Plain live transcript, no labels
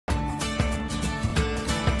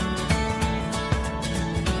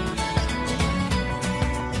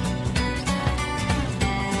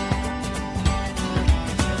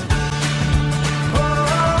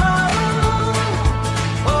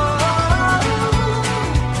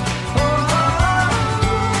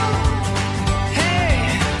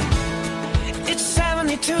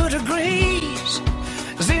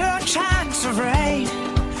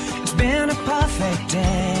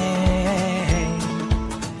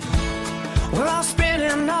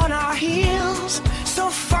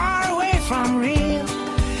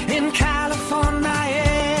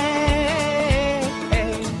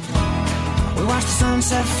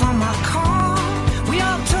sunset from my car. We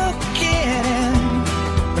all took it in.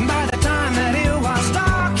 And by the time that it was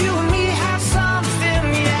dark, you and me had something,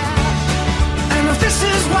 yeah. And if this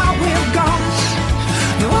is what we've got,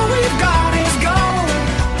 then what we've got is gold.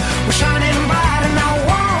 We're shining bright and I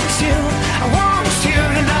want you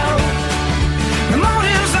to know. The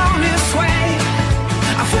morning's on its way.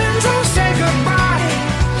 Our friends will say goodbye.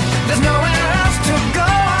 There's nowhere else to go.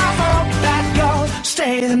 I hope that you'll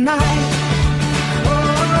stay the night.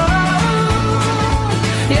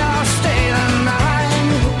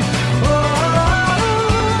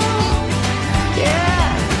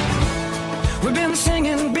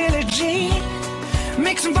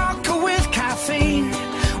 Mixing vodka with caffeine.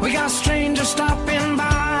 We got strangers stopping by.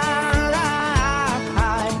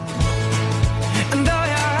 And though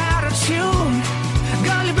you're out of tune,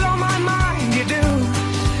 girl, you blow my mind, you do.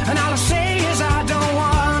 And all I say is I don't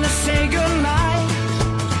wanna say goodnight.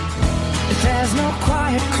 If there's no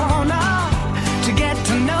quiet corner to get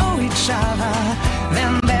to know each other,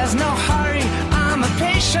 then there's no hurry. I'm a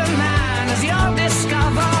patient man, as you'll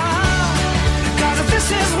discover. 'Cause if this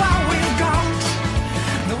is what we've got,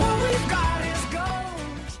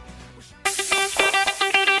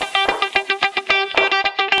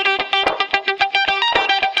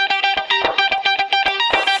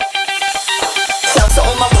 shout to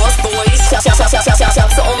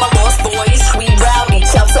all my lost boys, we rowdy.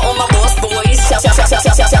 Shout to all my lost boys. Shout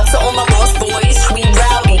to all my lost boys, we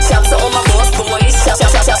rowdy. Shout to all my lost boys. Shout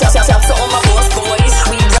to all my lost boys,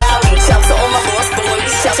 we rowdy. Shout to all my lost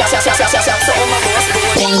boys. Shout to all my lost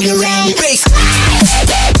boys.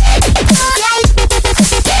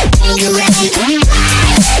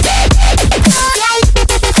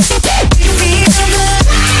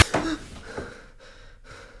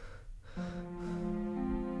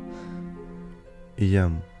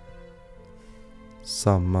 Igen.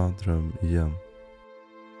 Samma dröm igen.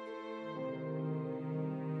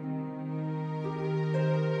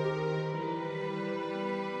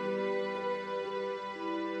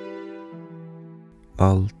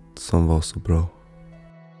 Allt som var så bra.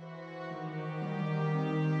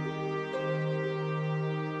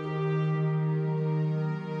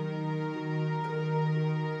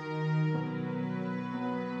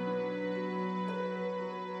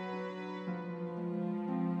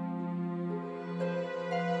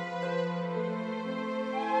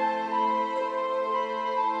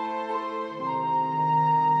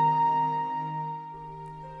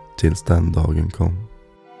 Tills den dagen kom.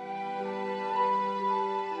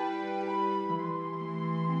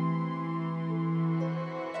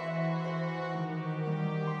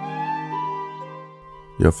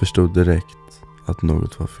 Jag förstod direkt att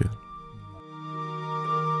något var fel.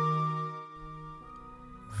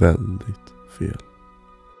 Väldigt fel.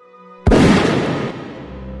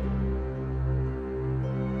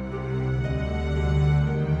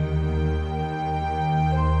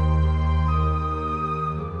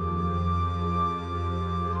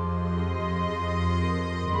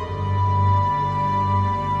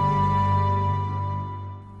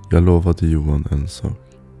 Jag lovade Johan en sak.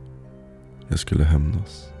 Jag skulle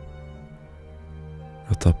hämnas.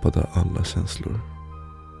 Jag tappade alla känslor.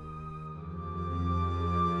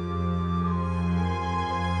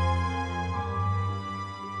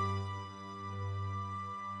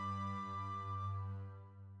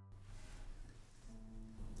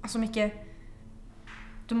 Alltså Micke,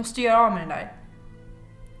 du måste göra av med den där.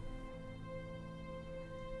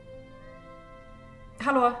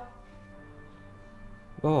 Hallå?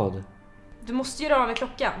 Vad? Du måste göra av med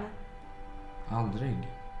klockan. Aldrig.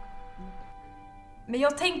 Men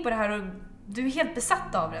jag har tänkt på det här och du är helt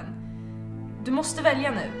besatt av den. Du måste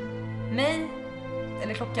välja nu. Mig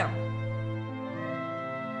eller klockan.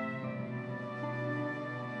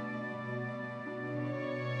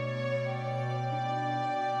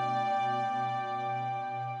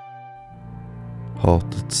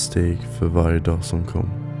 Hatet steg för varje dag som kom.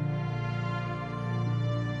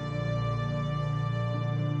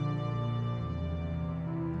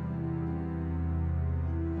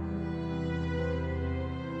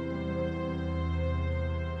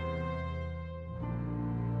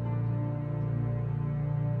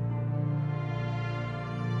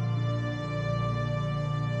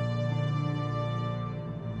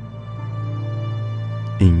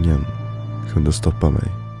 Ingen kunde stoppa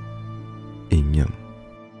mig. Ingen.